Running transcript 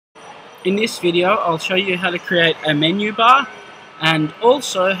In this video, I'll show you how to create a menu bar and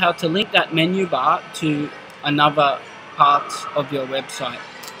also how to link that menu bar to another part of your website.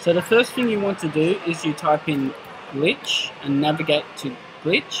 So the first thing you want to do is you type in Glitch and navigate to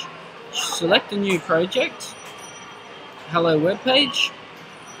Glitch. Select a new project, Hello Web Page,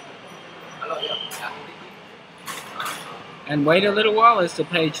 and wait a little while as the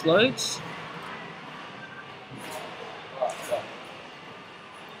page loads.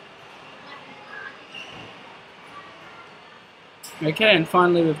 Okay, and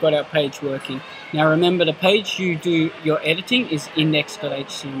finally we've got our page working. Now remember, the page you do your editing is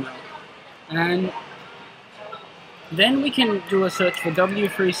index.html. And then we can do a search for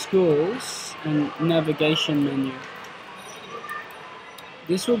W3 Schools and navigation menu.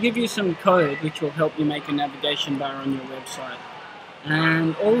 This will give you some code which will help you make a navigation bar on your website.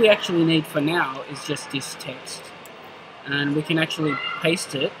 And all we actually need for now is just this text. And we can actually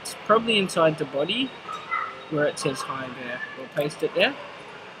paste it, probably inside the body, where it says hi there. We'll paste it there.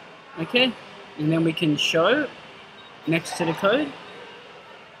 Okay, and then we can show next to the code.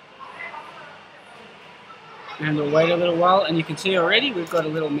 And we'll wait a little while, and you can see already we've got a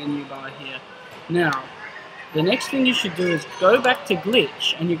little menu bar here. Now, the next thing you should do is go back to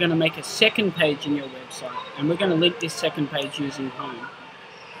Glitch, and you're going to make a second page in your website. And we're going to link this second page using Home,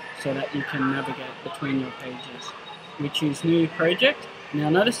 so that you can navigate between your pages. We choose New Project. Now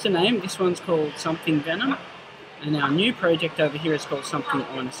notice the name, this one's called Something Venom. And our new project over here is called Something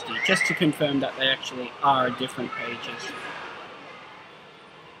Honesty, just to confirm that they actually are different pages.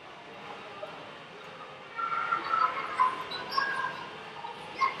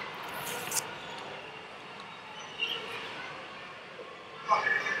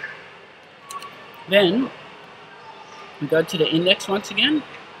 Then we go to the index once again,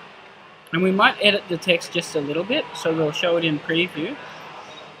 and we might edit the text just a little bit, so we'll show it in preview.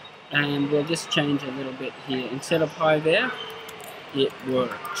 And we'll just change a little bit here. Instead of hi there, it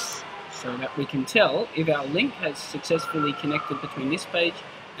works. So that we can tell if our link has successfully connected between this page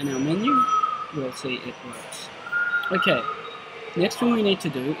and our menu, we'll see it works. Okay, next thing we need to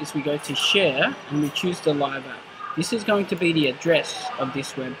do is we go to share and we choose the live app. This is going to be the address of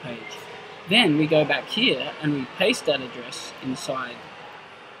this web page. Then we go back here and we paste that address inside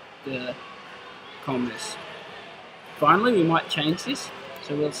the commas. Finally, we might change this.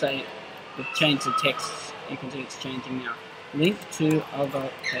 So we'll say, we've changed the text, you can see it's changing now. Link to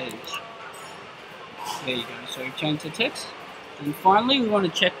other page. There you go, so we've changed the text. And finally we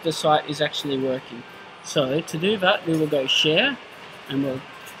want to check the site is actually working. So to do that, we will go share, and we'll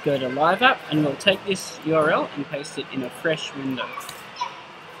go to live app, and we'll take this URL and paste it in a fresh window.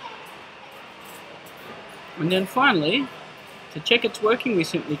 And then finally, to check it's working, we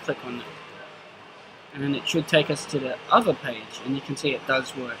simply click on it. And it should take us to the other page, and you can see it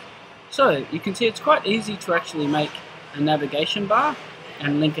does work. So you can see it's quite easy to actually make a navigation bar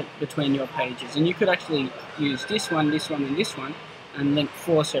and link it between your pages, and you could actually use this one, and this one, and link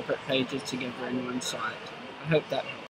 4 separate pages together in one site. I hope that helps.